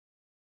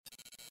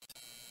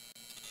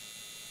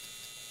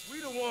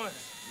We the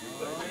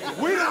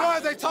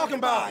ones they talking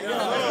about.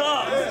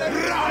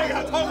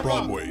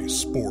 Broadway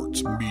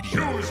Sports Media.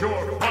 Choose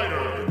your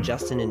fighter.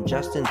 Justin and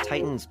Justin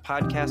Titans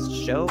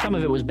podcast show. Some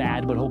of it was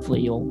bad, but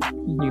hopefully you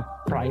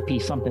probably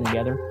piece something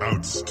together.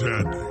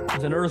 Outstanding.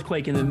 There's an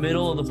earthquake in the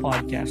middle of the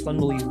podcast.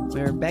 Unbelievable.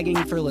 We're begging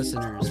for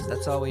listeners.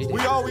 That's all we do.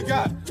 We all we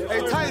got. Hey,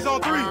 Titans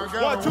on three.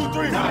 1, 2,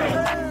 3.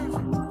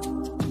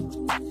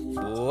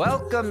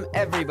 Welcome,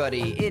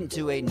 everybody,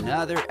 into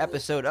another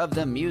episode of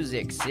the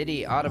Music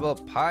City Audible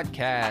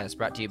Podcast,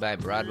 brought to you by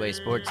Broadway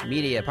Sports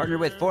Media, partnered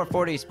with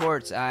 440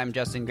 Sports. I'm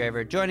Justin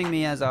Graver. Joining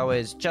me, as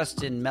always,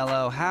 Justin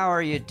Mello. How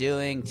are you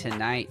doing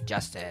tonight,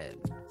 Justin?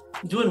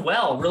 Doing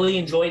well. Really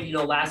enjoyed,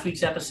 last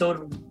week's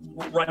episode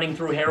running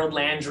through Harold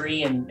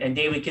Landry and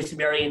David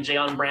Kissenberry and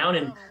Jayon Brown.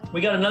 And we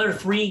got another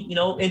three,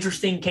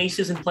 interesting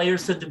cases and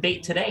players to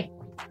debate today.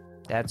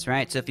 That's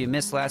right. So if you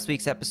missed last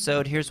week's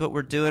episode, here's what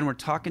we're doing. We're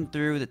talking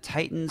through the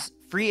Titans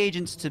free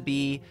agents to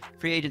be,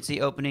 free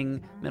agency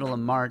opening middle of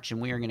March,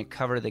 and we are going to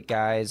cover the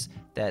guys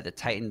that the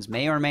Titans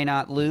may or may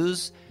not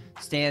lose,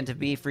 stand to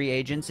be free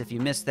agents. If you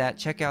missed that,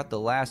 check out the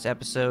last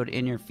episode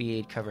in your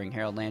feed covering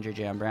Harold Landry,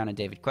 Jayon Brown, and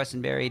David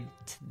Quessenberry.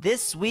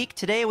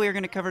 Today, we are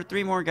going to cover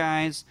three more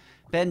guys: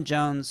 Ben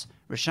Jones,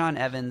 Rashaan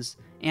Evans,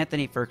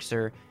 Anthony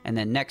Firkser, and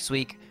then next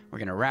week, we're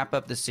going to wrap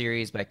up the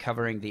series by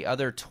covering the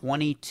other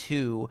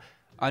 22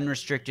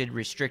 unrestricted,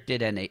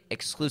 restricted, and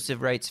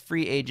exclusive rights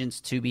free agents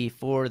to be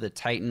for the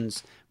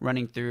Titans,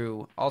 running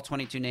through all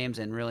 22 names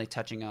and really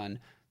touching on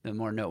the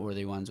more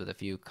noteworthy ones with a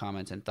few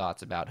comments and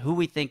thoughts about who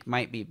we think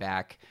might be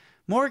back.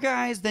 More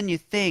guys than you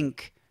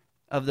think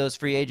of those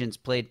free agents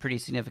played pretty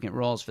significant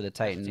roles for the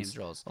Titans.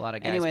 A lot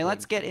of guys. Anyway,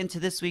 let's get into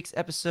this week's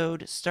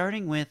episode,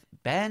 starting with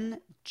Ben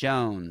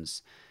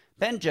Jones.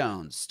 Ben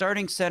Jones,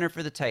 starting center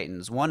for the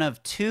Titans, one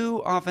of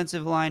two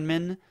offensive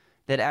linemen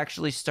that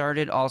actually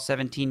started all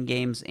 17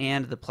 games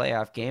and the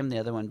playoff game, the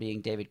other one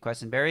being David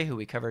Quessenberry, who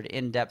we covered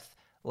in depth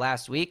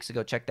last week, so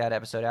go check that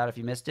episode out if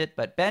you missed it.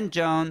 But Ben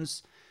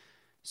Jones,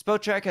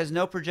 Spotrac has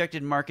no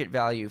projected market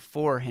value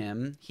for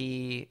him.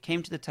 He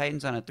came to the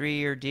Titans on a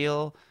 3-year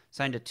deal,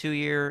 signed a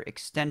 2-year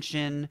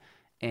extension,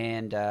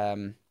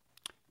 and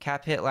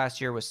cap hit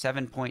last year was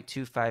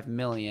 $7.25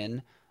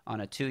 million on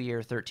a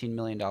 2-year, $13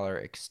 million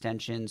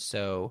extension,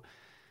 so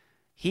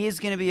he is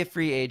going to be a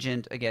free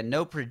agent. Again,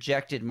 no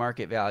projected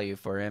market value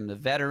for him. The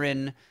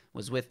veteran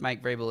was with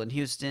Mike Vrabel in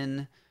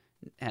Houston,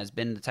 has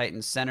been the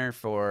Titans center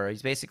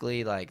he's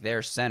basically like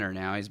their center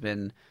now. He's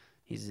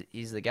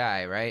the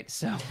guy, right?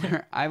 So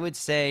I would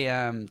say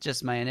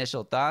just my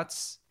initial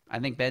thoughts. I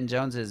think Ben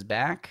Jones is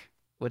back.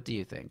 What do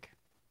you think?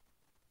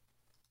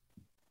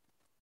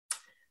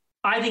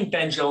 I think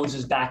Ben Jones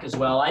is back as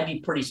well. I'd be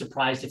pretty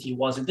surprised if he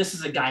wasn't. This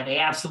is a guy they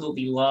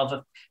absolutely love.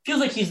 It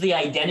feels like he's the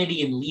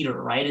identity and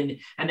leader, right?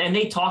 And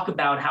they talk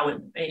about how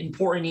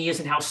important he is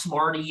and how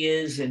smart he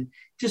is and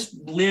just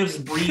lives,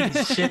 breathes,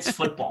 shits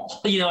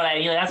football. You know what I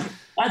mean?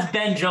 That's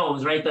Ben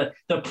Jones, right? The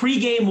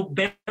pregame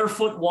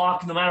barefoot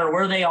walk, no matter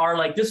where they are.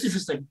 Like, this is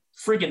just a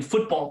friggin'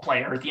 football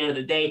player at the end of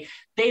the day.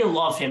 They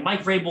love him.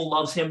 Mike Vrabel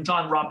loves him.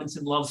 John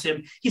Robinson loves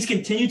him. He's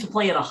continued to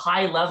play at a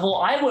high level.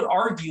 I would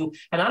argue,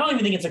 and I don't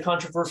even think it's a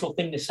controversial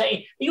thing to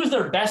say, he was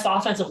their best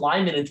offensive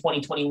lineman in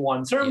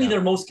 2021. Certainly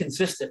their most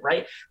consistent,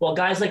 right? Well,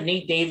 guys like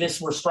Nate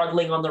Davis were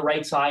struggling on the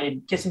right side,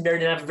 and Kissenberry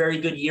didn't have a very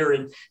good year,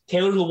 and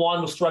Taylor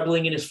Lewan was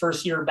struggling in his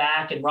first year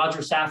back, and Roger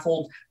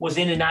Saffold was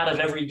in and out of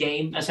every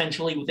game,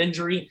 essentially, with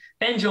injury.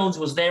 Ben Jones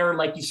was there,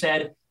 like you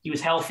said. He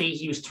was healthy.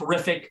 He was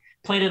terrific.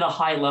 Played at a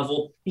high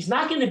level. He's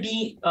not going to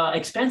be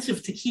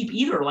expensive to keep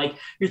either. Like,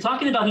 you're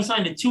talking about, he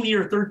signed a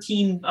 2-year,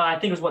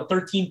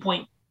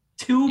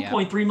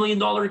 $13.3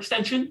 million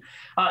extension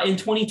in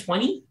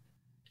 2020.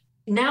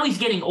 Now he's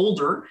getting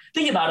older.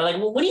 Think about it. Like,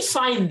 when he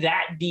signed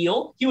that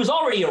deal, he was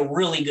already a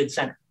really good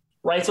center,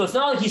 right? So it's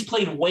not like he's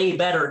played way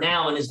better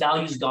now and his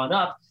value's gone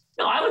up.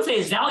 No, I would say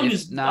his value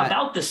is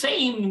about the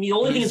same. The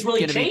only thing that's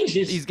really changed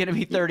is he's going to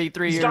be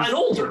 33 years. He's gotten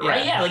older,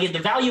 right? Yeah, like the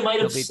value might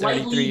have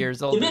slightly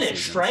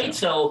diminished, season, right?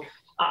 So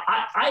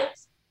I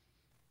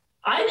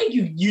think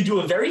you do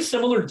a very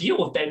similar deal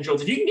with Ben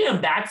Jones. If you can get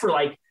him back for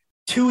like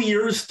 2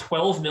 years,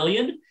 $12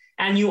 million,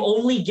 and you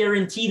only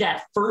guarantee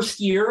that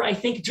first year, I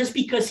think, just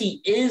because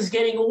he is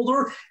getting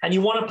older and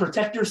you want to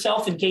protect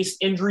yourself in case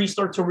injuries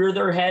start to rear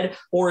their head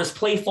or his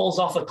play falls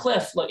off a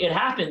cliff. Like, it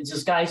happens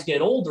as guys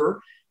get older.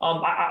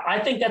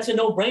 I think that's a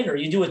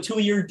no-brainer. You do a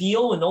 2-year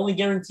deal and only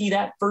guarantee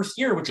that first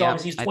year, which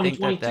obviously is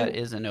 2022. I think that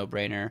is a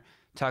no-brainer.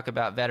 Talk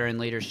about veteran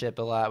leadership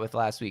a lot with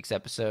last week's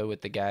episode with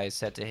the guys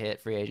set to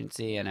hit free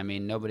agency. And, I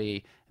mean,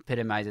 nobody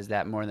epitomizes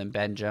that more than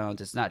Ben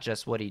Jones. It's not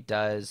just what he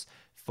does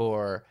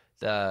for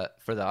the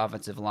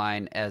offensive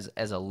line as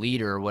a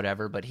leader or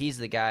whatever, but he's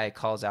the guy who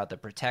calls out the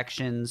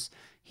protections.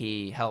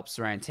 He helps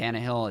Ryan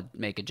Tannehill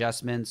make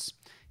adjustments.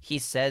 He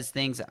says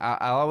things.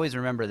 I'll always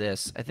remember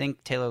this. I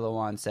think Taylor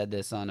Lewan said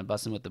this on a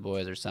Bussin' with the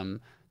Boys or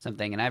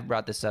something, and I've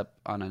brought this up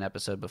on an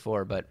episode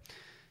before, but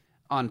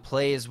on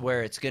plays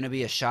where it's going to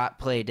be a shot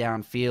play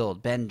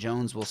downfield, Ben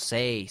Jones will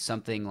say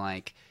something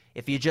like,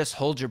 if you just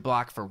hold your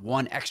block for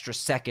 1 extra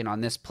second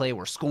on this play,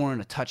 we're scoring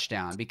a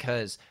touchdown.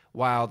 Because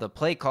while the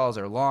play calls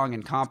are long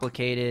and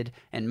complicated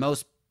and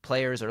most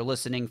players are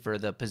listening for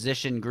the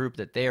position group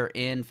that they're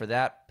in for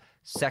that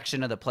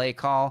section of the play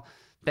call,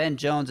 Ben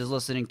Jones is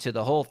listening to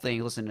the whole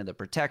thing, listening to the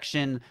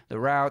protection, the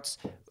routes,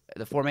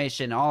 the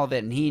formation, all of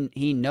it, and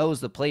he knows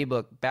the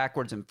playbook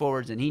backwards and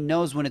forwards, and he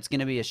knows when it's going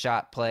to be a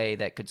shot play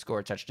that could score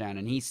a touchdown,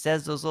 and he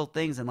says those little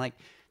things, and like,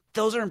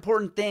 those are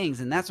important things,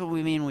 and that's what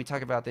we mean when we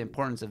talk about the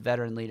importance of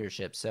veteran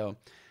leadership. So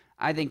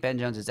I think Ben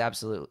Jones is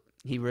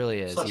he really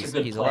is.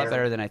 He's a lot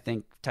better than I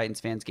think Titans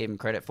fans gave him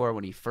credit for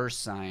when he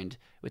first signed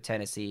with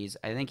Tennessee's.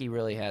 I think he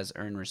really has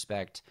earned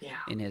respect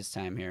in his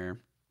time here.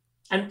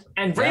 And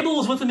Vrabel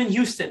was with him in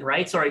Houston,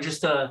 right? Sorry,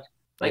 just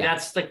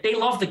that's like, they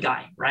love the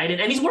guy, right?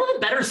 And he's one of the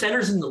better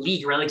centers in the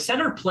league, right? Like,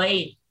 center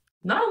play,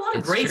 not a lot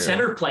of great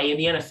center play in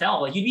the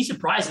NFL. Like, you'd be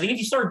surprised. I think if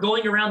you start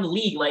going around the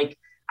league, like,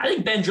 I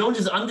think Ben Jones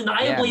is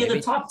undeniably in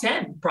the top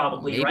 10,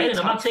 probably, right? And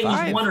I'm not saying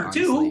he's 1 or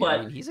 2, but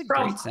I mean, he's a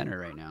great center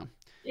right now.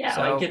 Yeah,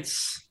 so, like,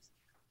 it's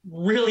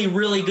really,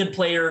 really good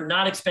player,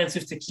 not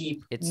expensive to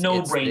keep.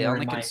 No-brainer. The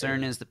only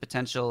concern is the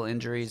potential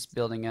injuries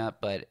building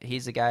up, but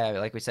he's a guy,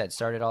 like we said,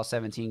 started all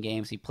 17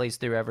 games. He plays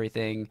through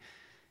everything.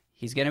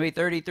 He's going to be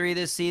 33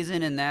 this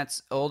season, and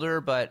that's older,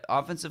 but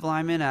offensive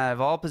linemen out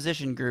of all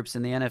position groups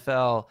in the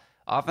NFL,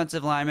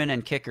 offensive linemen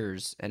and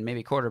kickers and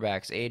maybe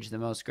quarterbacks age the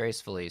most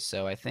gracefully.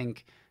 So I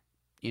think,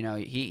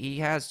 he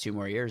has 2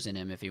 more years in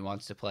him if he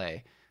wants to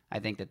play. I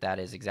think that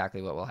is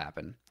exactly what will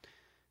happen.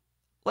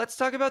 Let's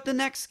talk about the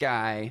next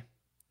guy.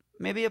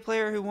 Maybe a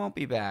player who won't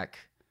be back.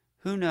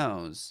 Who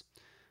knows?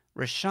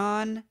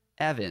 Rashaan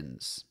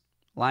Evans,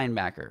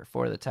 linebacker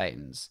for the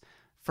Titans.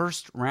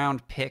 First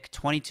round pick,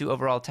 22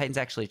 overall. Titans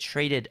actually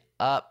traded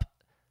up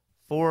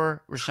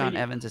for Rashaan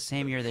Evans the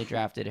same year they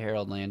drafted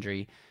Harold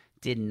Landry.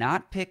 Did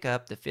not pick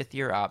up the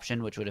 5th-year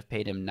option, which would have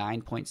paid him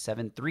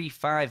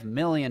 $9.735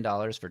 million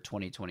for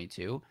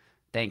 2022,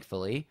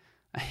 thankfully,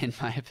 in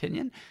my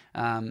opinion.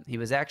 He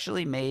was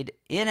actually made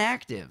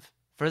inactive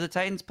for the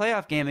Titans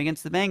playoff game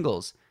against the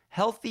Bengals.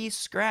 Healthy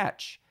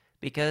scratch,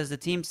 because the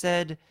team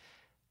said,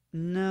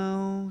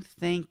 no,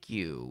 thank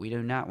you. We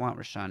do not want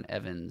Rashaan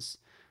Evans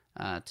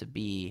to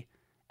be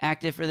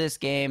active for this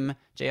game.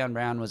 Jayon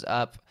Brown was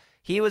up.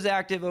 He was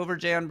active over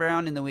Jayon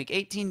Brown in the Week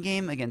 18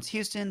 game against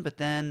Houston, but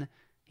then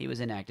he was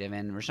inactive.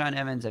 And Rashaan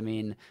Evans,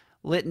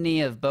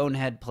 litany of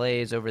bonehead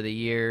plays over the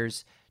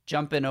years,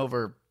 jumping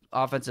over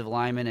offensive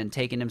linemen and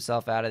taking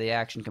himself out of the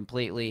action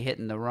completely,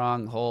 hitting the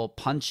wrong hole,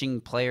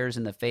 punching players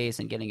in the face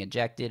and getting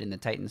ejected in the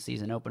Titans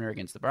season opener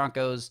against the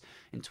Broncos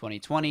in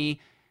 2020.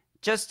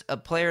 Just a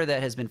player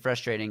that has been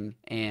frustrating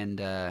and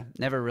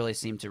never really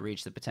seemed to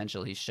reach the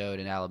potential he showed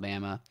in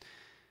Alabama.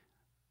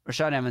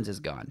 Rashaan Evans is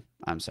gone.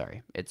 I'm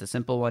sorry. It's a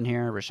simple one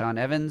here. Rashaan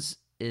Evans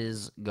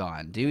is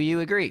gone. Do you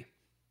agree?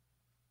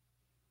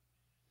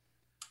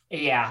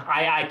 Yeah,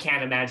 I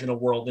can't imagine a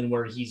world in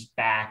where he's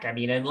back.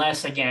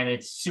 Unless, again,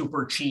 it's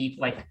super cheap,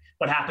 like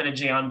what happened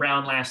to Jayon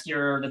Brown last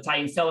year. The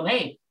Titans tell him,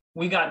 hey,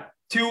 we got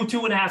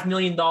 $2.5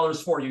 million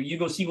for you. You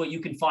go see what you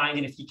can find.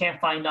 And if you can't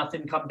find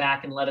nothing, come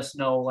back and let us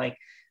know. Like,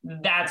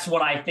 that's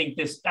what I think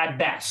this at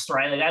best,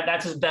 right? Like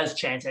that's his best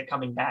chance at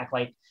coming back.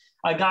 Like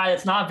a guy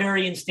that's not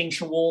very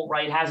instinctual,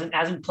 right?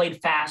 Hasn't played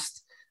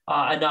fast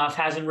enough,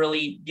 hasn't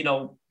really,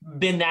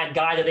 been that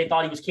guy that they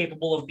thought he was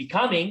capable of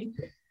becoming.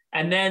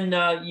 And then,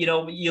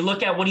 you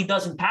look at what he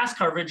does in pass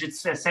coverage,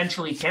 it's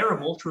essentially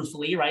terrible,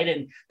 truthfully, right?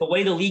 And the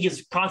way the league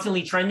is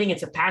constantly trending,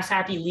 it's a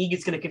pass-happy league.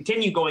 It's going to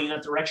continue going in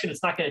that direction.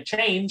 It's not going to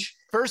change.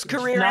 First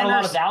career not a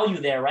lot of value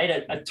there,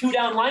 right? A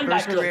two-down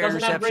linebacker that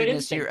doesn't have great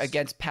instincts. This year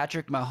against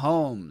Patrick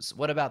Mahomes.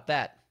 What about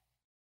that?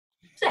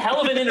 It's a hell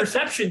of an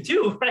interception,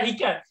 too, right? He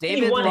got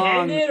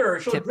one-handed or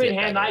showed great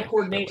hand-eye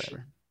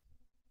coordination.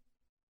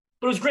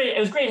 But it was great. It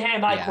was great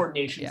hand-eye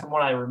coordination from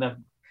what I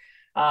remember.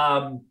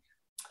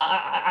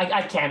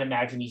 I can't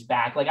imagine he's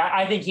back. Like,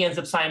 I think he ends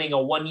up signing a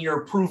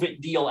 1-year prove-it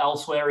deal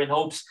elsewhere in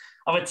hopes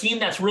of a team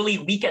that's really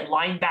weak at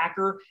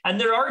linebacker. And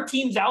there are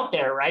teams out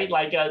there, right?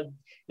 Like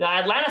the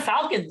Atlanta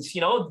Falcons,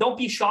 don't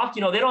be shocked.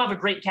 They don't have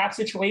a great cap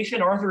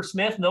situation. Arthur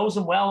Smith knows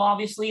them well,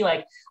 obviously.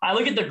 Like, I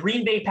look at the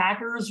Green Bay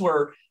Packers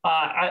where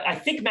I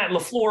think Matt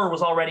LaFleur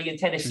was already in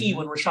Tennessee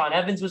when Rashaan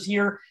Evans was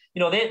here.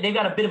 They've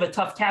got a bit of a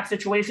tough cap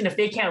situation. If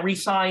they can't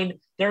re-sign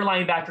their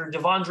linebacker,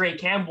 Devondre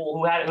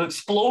Campbell, who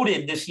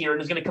exploded this year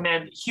and is going to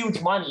command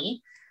huge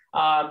money,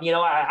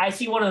 I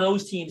see one of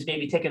those teams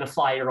maybe taking a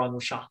flyer on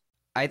Rashaan.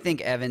 I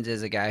think Evans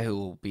is a guy who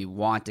will be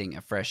wanting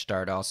a fresh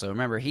start also.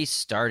 Remember, he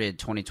started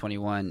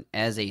 2021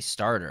 as a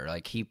starter.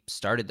 Like, he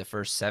started the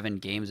first 7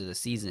 games of the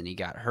season. He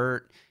got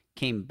hurt,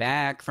 came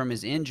back from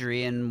his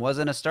injury and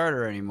wasn't a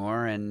starter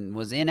anymore and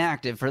was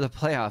inactive for the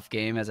playoff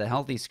game as a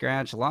healthy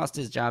scratch, lost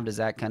his job to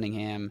Zach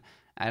Cunningham.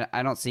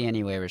 I don't see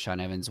any way Rashaan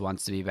Evans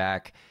wants to be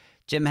back.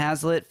 Jim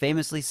Haslett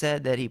famously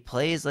said that he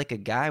plays like a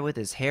guy with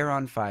his hair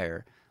on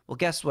fire. Well,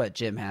 guess what,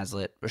 Jim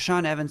Haslett?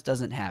 Rashaan Evans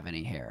doesn't have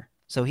any hair.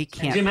 So he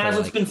can't. And Jim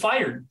Haslett's been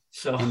fired.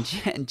 So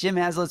and Jim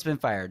Haslett's been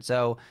fired.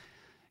 So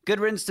good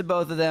riddance to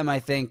both of them.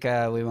 I think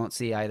we won't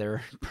see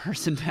either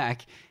person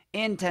back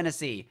in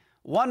Tennessee.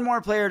 one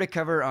more player to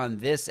cover on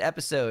this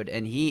episode,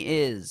 and he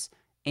is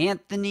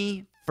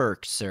Anthony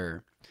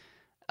Firkser.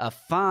 A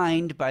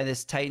find by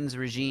this Titans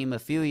regime a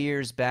few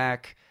years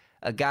back,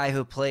 a guy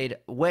who played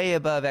way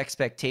above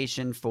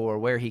expectation for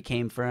where he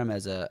came from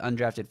as an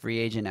undrafted free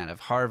agent out of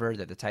Harvard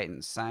that the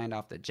Titans signed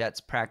off the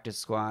Jets practice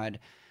squad.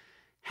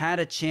 Had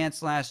a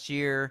chance last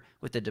year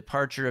with the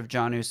departure of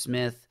Jonnu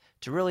Smith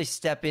to really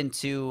step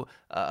into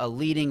a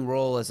leading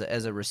role as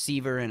a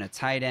receiver and a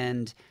tight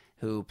end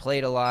who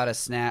could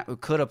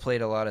have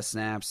played a lot of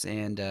snaps,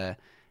 and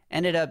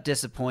ended up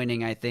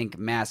disappointing, I think,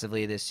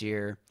 massively this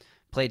year.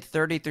 Played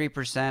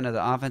 33% of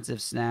the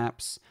offensive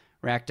snaps,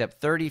 racked up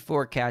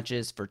 34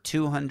 catches for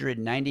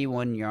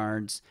 291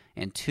 yards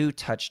and 2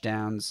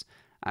 touchdowns.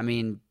 I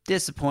mean,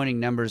 disappointing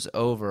numbers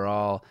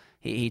overall.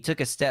 He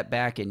took a step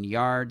back in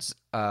yards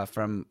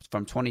from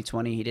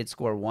 2020. He did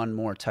score one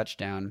more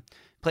touchdown.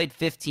 Played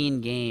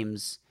 15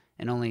 games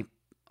and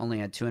only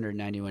had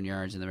 291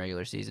 yards in the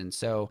regular season.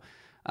 So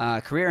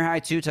career high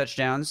 2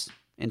 touchdowns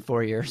in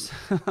 4 years.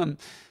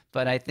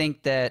 But I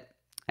think that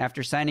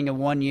after signing a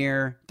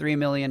 1-year, $3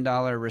 million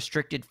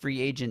restricted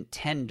free agent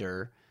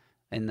tender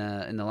in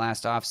the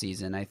last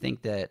offseason, I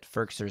think that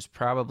Firkser is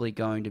probably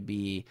going to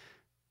be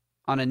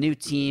on a new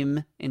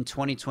team in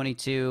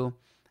 2022.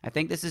 I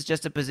think this is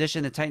just a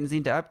position the Titans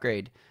need to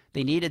upgrade.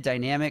 They need a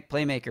dynamic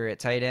playmaker at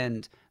tight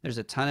end. There's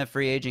a ton of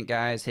free agent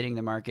guys hitting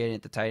the market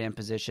at the tight end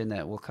position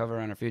that we'll cover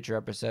on a future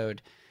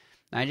episode.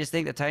 I just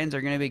think the Titans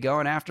are going to be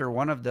going after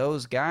one of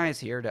those guys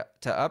here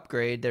to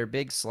upgrade their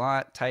big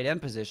slot tight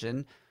end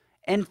position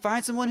and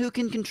find someone who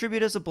can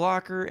contribute as a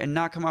blocker and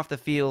not come off the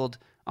field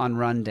on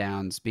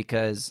rundowns,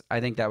 because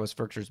I think that was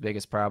Firkser's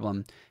biggest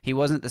problem. He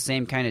wasn't the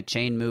same kind of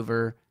chain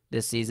mover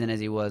this season as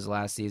he was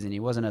last season. He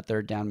wasn't a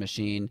third down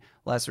machine.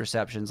 Less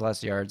receptions,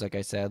 less yards, like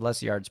I said,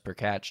 less yards per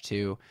catch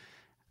too.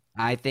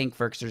 I think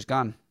Firkser's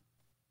gone.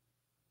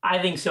 I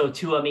think so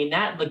too. I mean,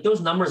 those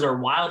numbers are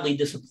wildly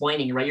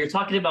disappointing, right? You're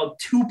talking about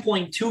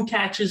 2.2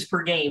 catches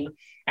per game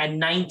and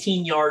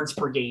 19 yards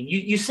per game.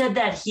 You said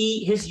that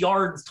his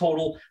yards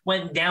total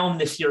went down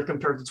this year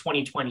compared to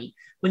 2020.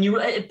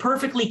 It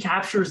perfectly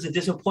captures the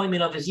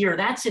disappointment of his year.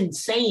 That's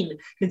insane,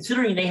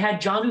 considering they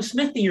had Jonnu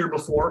Smith the year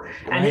before,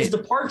 and his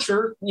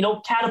departure,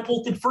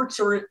 catapulted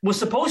Firkser, was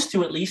supposed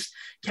to at least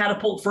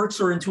catapult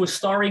Firkser into a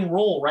starring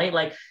role, right?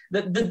 Like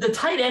the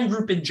tight end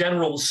group in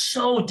general was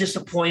so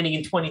disappointing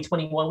in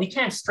 2021. We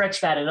can't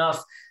stretch that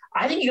enough.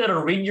 I think you got to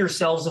rid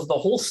yourselves of the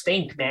whole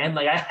stink, man.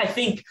 Like I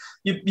think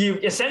you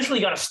essentially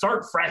got to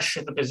start fresh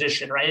at the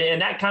position, right? And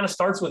that kind of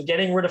starts with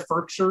getting rid of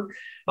Firkser,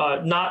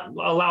 not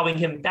allowing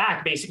him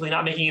back, basically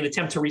not making an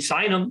attempt to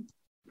re-sign him,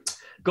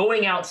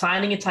 going out,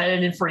 signing a tight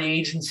end in free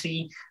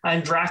agency,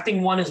 and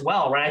drafting one as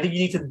well, right? I think you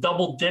need to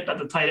double dip at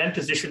the tight end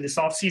position this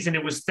offseason.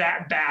 It was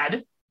that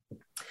bad.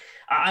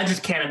 I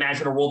just can't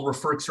imagine a world where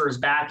Firkser is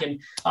back.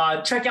 And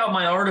check out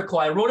my article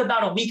I wrote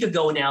about a week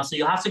ago now, so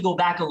you'll have to go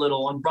back a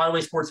little, on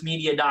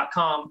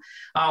BroadwaySportsMedia.com,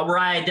 where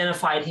I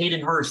identified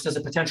Hayden Hurst as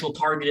a potential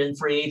target in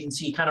free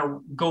agency, kind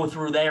of go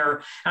through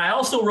there. And I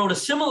also wrote a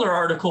similar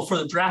article for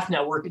the Draft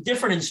Network,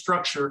 different in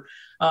structure,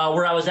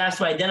 where I was asked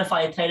to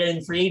identify a tight end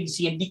in free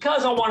agency. And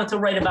because I wanted to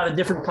write about a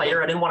different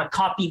player, I didn't want to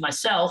copy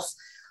myself.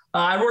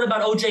 I wrote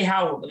about O.J.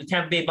 Howard of the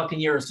Tampa Bay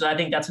Buccaneers. So I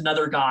think that's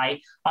another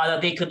guy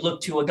that they could look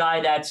to, a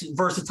guy that's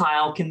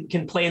versatile,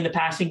 can play in the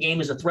passing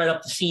game, is a threat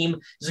up the seam,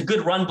 is a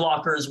good run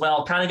blocker as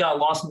well. Kind of got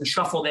lost in the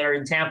shuffle there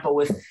in Tampa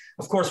with,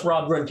 of course,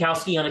 Rob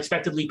Gronkowski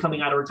unexpectedly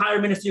coming out of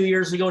retirement a few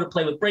years ago to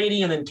play with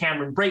Brady, and then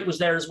Cameron Brate was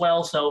there as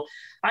well. So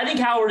I think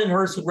Howard and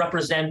Hurst would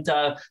represent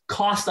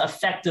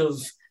cost-effective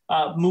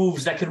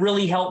moves that could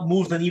really help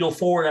move the needle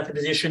forward at the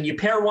position. You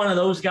pair one of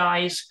those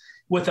guys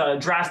with a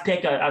draft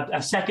pick, a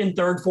second,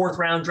 third, fourth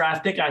round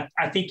draft pick,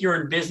 I think you're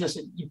in business.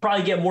 You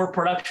probably get more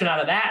production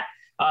out of that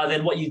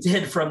than what you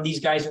did from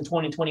these guys in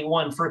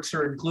 2021,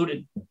 Firkser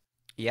included.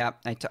 Yeah,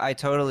 I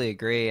totally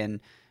agree. And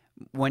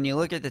when you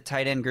look at the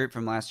tight end group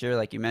from last year,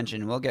 like you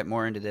mentioned, we'll get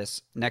more into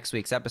this next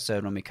week's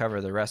episode when we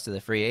cover the rest of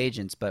the free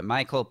agents, but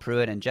MyCole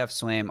Pruitt and Jeff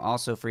Swaim,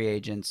 also free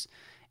agents.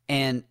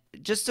 And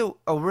just a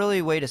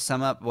really way to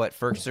sum up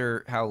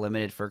how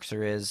limited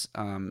Firkser is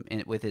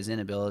with his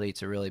inability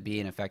to really be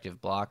an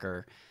effective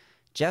blocker.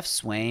 Jeff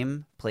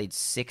Swaim played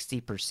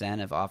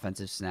 60% of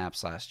offensive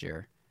snaps last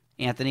year.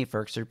 Anthony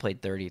Firkser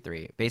played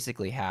 33,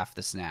 basically half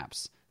the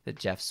snaps that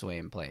Jeff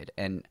Swaim played.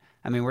 And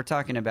I mean, we're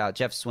talking about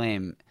Jeff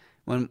Swaim.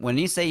 When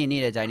you say you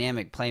need a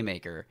dynamic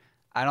playmaker,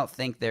 I don't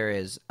think there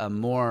is a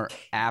more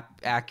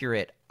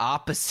accurate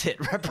opposite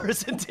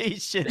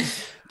representation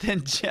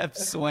than Jeff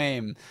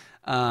Swaim.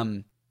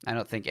 I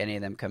don't think any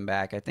of them come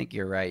back. I think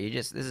you're right.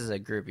 This is a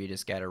group you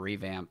just got to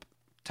revamp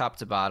top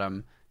to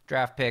bottom.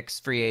 Draft picks,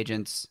 free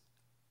agents,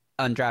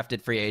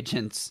 undrafted free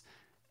agents,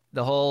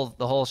 the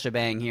whole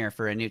shebang here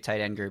for a new tight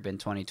end group in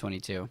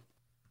 2022.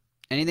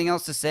 Anything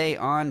else to say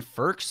on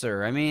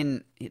Firkser? I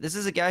mean, this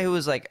is a guy who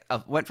was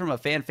went from a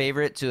fan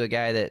favorite to a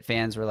guy that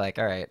fans were like,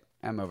 all right,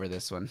 I'm over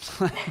this one.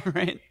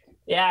 Right?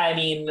 Yeah, I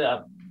mean,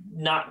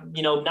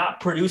 not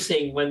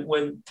producing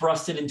when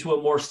thrusted into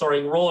a more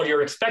starring role.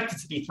 You're expected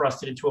to be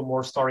thrusted into a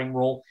more starring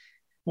role.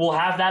 will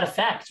have that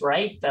effect,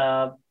 right?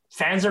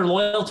 Fans are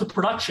loyal to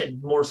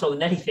production more so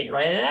than anything,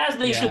 right? And as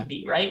they should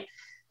be, right?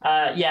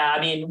 I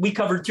mean, we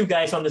covered 2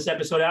 guys on this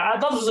episode. I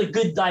thought this was a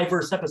good,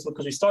 diverse episode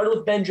because we started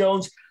with Ben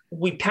Jones.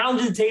 We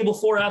pounded the table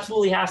for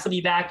absolutely has to be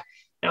back.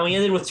 And we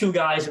ended with 2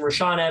 guys, and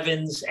Rashaan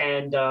Evans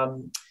and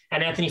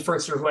Anthony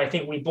Firkser, who I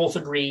think we both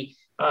agree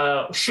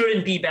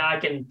shouldn't be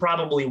back and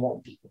probably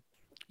won't be.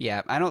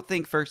 Yeah, I don't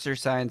think Firkser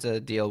signs a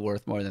deal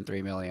worth more than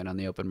 $3 million on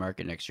the open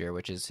market next year,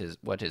 which is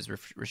what his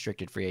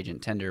restricted free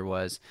agent tender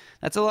was.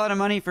 That's a lot of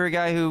money for a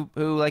guy who,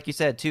 like you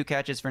said, 2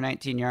 catches for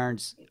 19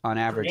 yards on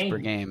average per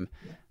game,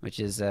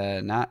 which is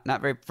not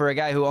very for a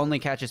guy who only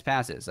catches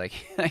passes.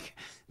 Like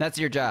that's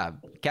your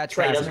job, catch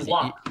passes. He doesn't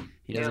block.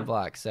 He doesn't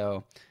block.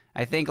 So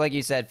I think, like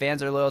you said,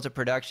 fans are loyal to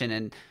production,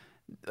 and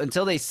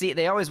until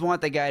they always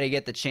want the guy to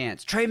get the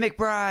chance. Trey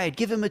McBride,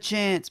 give him a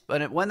chance.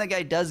 But when the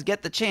guy does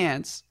get the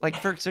chance, like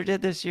Firkser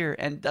did this year,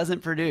 and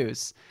doesn't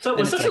produce. So it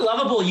was such a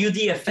lovable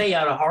UDFA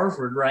out of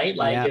Harvard, right?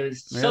 Like it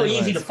was so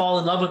easy to fall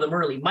in love with him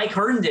early. Mike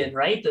Herndon,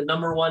 right? The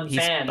 #1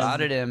 fan. He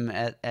spotted him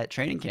at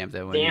training camp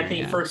though. The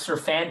Anthony Firkser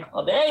fan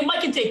club. Hey,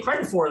 Mike can take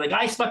credit for it. The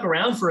guy stuck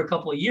around for a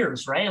couple of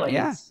years, right?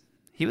 Like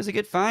he was a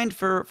good find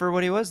for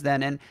what he was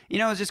then. And,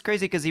 it was just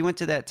crazy because he went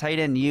to that tight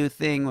end U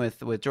thing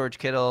with George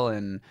Kittle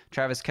and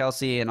Travis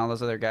Kelce and all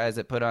those other guys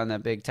that put on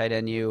that big tight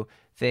end U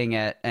thing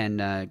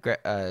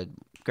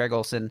Greg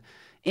Olsen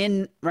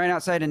right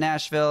outside of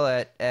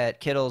Nashville at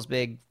Kittle's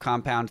big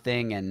compound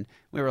thing. And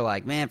we were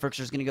like, man,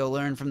 Firkser's going to go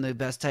learn from the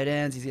best tight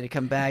ends. He's going to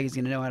come back. He's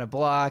going to know how to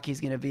block. He's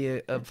going to be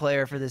a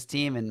player for this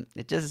team. And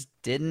it just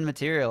didn't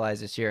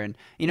materialize this year. And,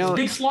 he's a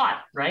big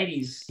slot, right?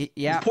 He's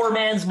poor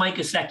man's Mike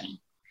Gesicki.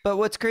 But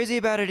what's crazy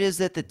about it is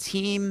that the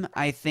team,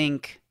 I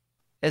think,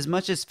 as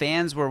much as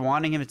fans were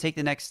wanting him to take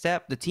the next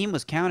step, the team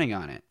was counting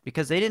on it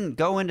because they didn't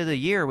go into the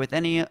year with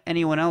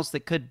anyone else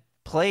that could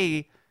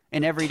play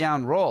an every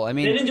down role. I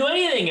mean, they didn't do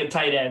anything at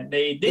tight end.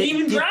 They didn't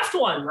even draft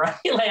one, right?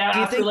 Do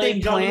you think they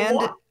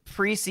planned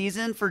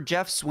preseason for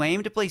Jeff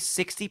Swaim to play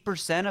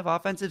 60% of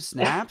offensive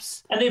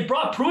snaps? And they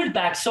brought Pruitt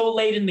back so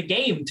late in the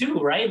game too,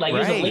 right? Like it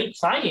was a late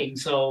signing.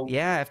 So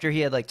after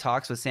he had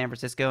talks with San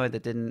Francisco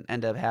that didn't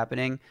end up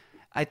happening.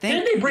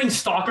 Didn't they bring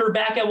Stalker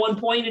back at one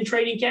point in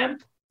training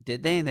camp?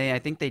 Did they? I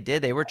think they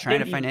did. They were trying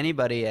to find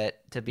anybody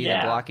to be the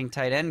blocking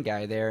tight end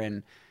guy there.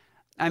 And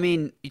I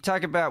mean, you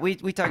talk about we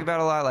talk about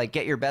a lot like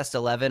get your best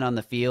 11 on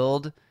the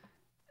field.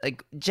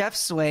 Like Jeff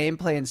Swaim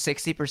playing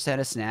 60%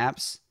 of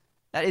snaps,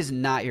 that is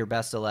not your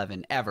best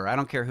 11 ever. I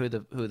don't care who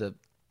the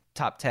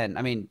top 10.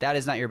 I mean, that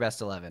is not your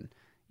best 11.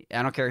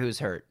 I don't care who's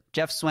hurt.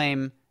 Jeff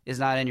Swaim is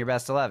not in your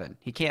best 11.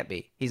 He can't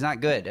be. He's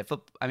not good.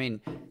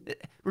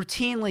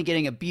 Routinely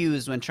getting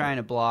abused when trying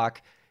to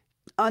block,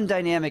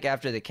 undynamic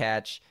after the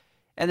catch,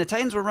 and the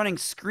Titans were running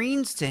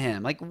screens to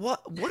him. Like,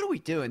 what are we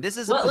doing? This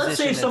is let's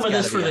save some of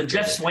this for the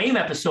Jeff Swaim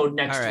episode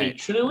next week,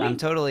 shouldn't we? I'm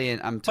totally.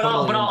 But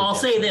I'll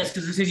say this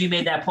because you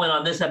made that point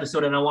on this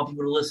episode, and I want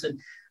people to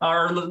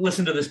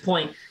listen to this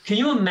point. Can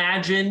you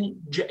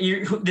imagine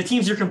the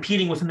teams you're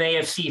competing with in the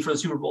AFC for the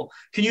Super Bowl?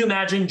 Can you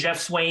imagine Jeff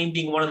Swaim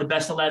being one of the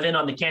best 11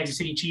 on the Kansas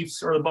City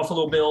Chiefs or the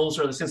Buffalo Bills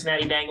or the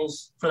Cincinnati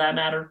Bengals, for that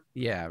matter?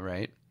 Yeah,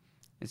 right.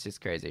 It's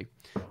just crazy.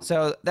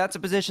 So that's a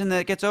position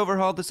that gets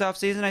overhauled this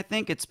offseason. I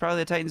think it's probably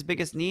the Titans'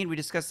 biggest need. We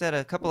discussed that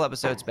a couple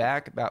episodes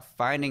back about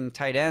finding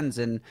tight ends,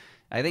 and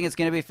I think it's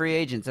going to be free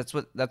agents.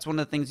 That's one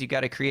of the things you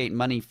got to create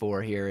money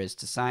for here is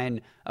to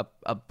sign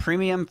a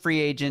premium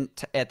free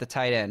agent at the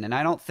tight end. And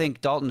I don't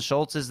think Dalton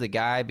Schultz is the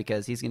guy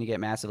because he's going to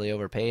get massively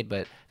overpaid.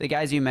 But the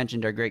guys you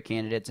mentioned are great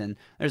candidates, and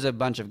there's a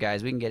bunch of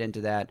guys. We can get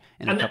into that.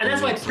 And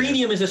that's why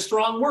premium is a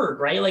strong word,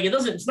 right? Like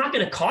it's not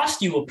going to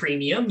cost you a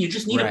premium. You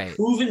just need a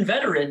proven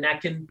veteran that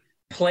can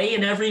play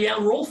in every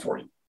down role for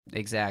you.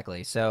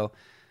 Exactly. So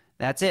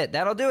that's it.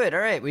 That'll do it.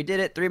 All right, we did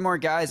it. 3 more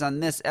guys on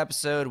this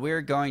episode.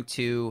 We're going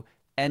to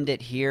end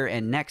it here,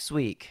 and next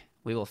week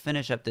we will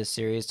finish up this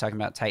series talking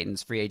about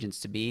Titans free agents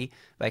to be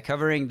by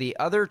covering the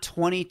other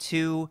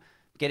 22,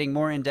 getting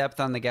more in depth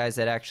on the guys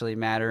that actually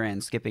matter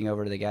and skipping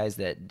over to the guys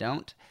that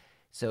don't.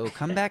 So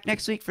come back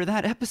next week for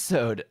that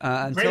episode.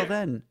 Until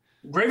then,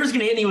 Graver's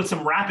going to hit me with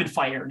some rapid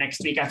fire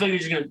next week. I thought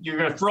you're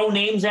going to throw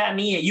names at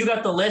me. You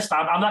got the list.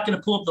 I'm not going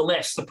to pull up the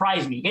list.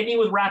 Surprise me. Hit me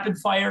with rapid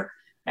fire,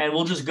 and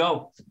we'll just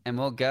go. And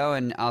we'll go,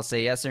 and I'll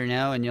say yes or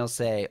no, and you'll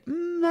say,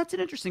 that's an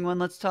interesting one.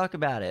 Let's talk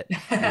about it.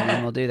 And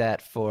then we'll do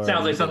that for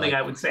sounds like something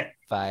I would say.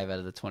 5 out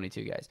of the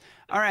 22 guys.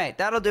 All right,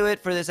 that'll do it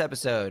for this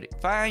episode.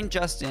 Find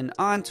Justin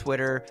on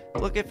Twitter.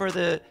 Looking for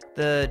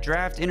the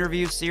draft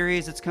interview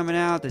series that's coming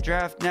out, the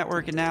draft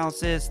network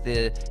analysis,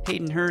 the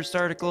Hayden Hurst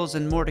articles,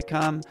 and more to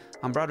come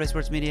on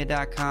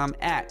BroadwaySportsMedia.com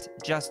at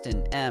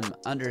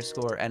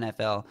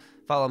JustinM_NFL.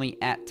 Follow me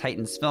at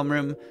Titans Film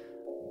Room.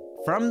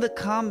 From the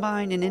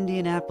Combine in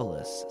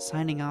Indianapolis,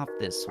 signing off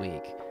this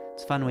week.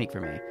 It's a fun week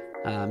for me.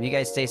 You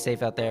guys stay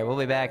safe out there. We'll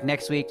be back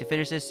next week to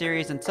finish this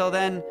series. Until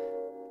then,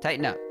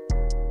 tighten up.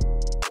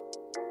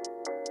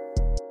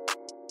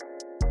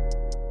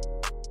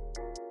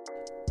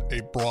 A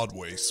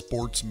Broadway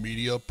Sports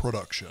Media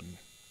production.